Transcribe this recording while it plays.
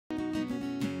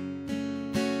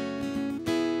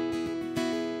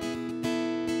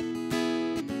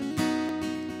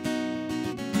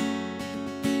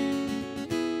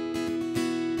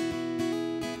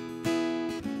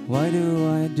Why do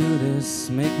I do this,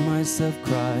 make myself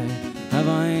cry? Have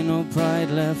I no pride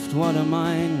left, what am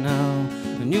I now?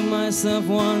 I knew myself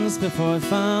once before I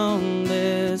found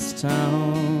this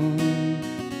town.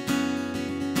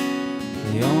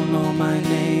 They all know my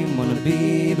name, wanna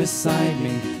be beside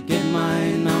me. Get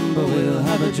my number, we'll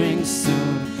have a drink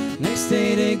soon. Next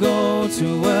day they go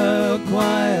to work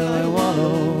while I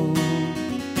wallow.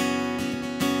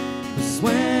 'Cause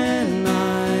when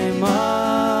I'm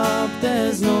up,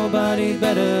 there's nobody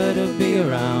better to be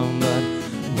around. But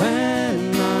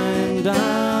when I'm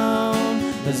down,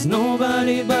 there's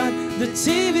nobody but the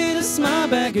TV to smile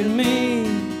back at me.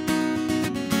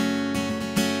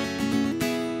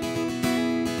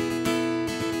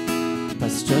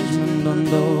 Pass judgment on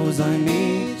those I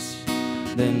meet,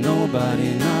 they're nobody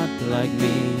not like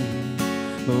me.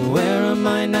 But where am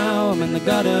I now? I'm in the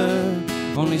gutter.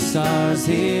 Only stars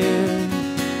here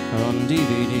are on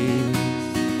DVDs.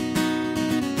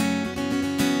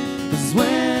 'Cause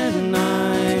when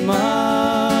I'm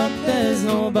up, there's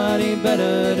nobody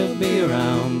better to be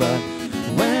around. But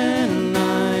when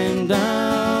I'm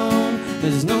down,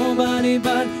 there's nobody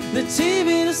but the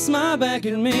TV to smile back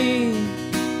at me.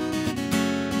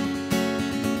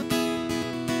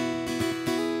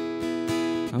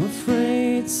 I'm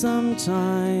afraid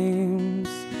sometimes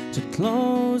to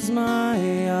close my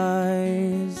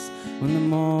eyes when the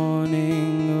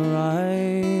morning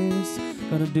arrives.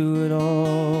 Gotta do it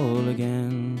all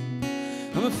again.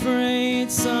 I'm afraid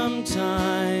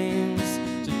sometimes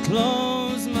to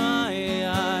close my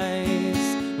eyes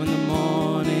when the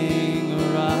morning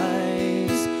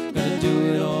arrives. Gotta do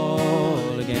it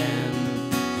all again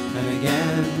and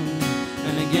again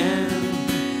and again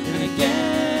and again.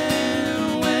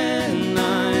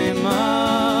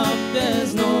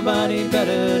 Nobody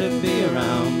better to be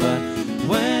around. But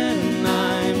when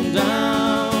I'm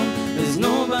down, there's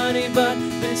nobody but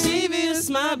the TV to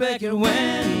smile back at.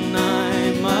 When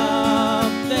I'm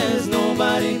up, there's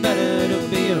nobody better to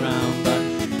be around. But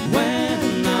when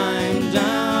I'm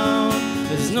down,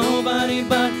 there's nobody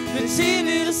but the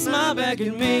TV to smile back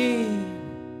at me.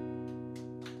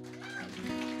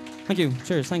 Thank you.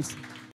 Cheers. Thanks.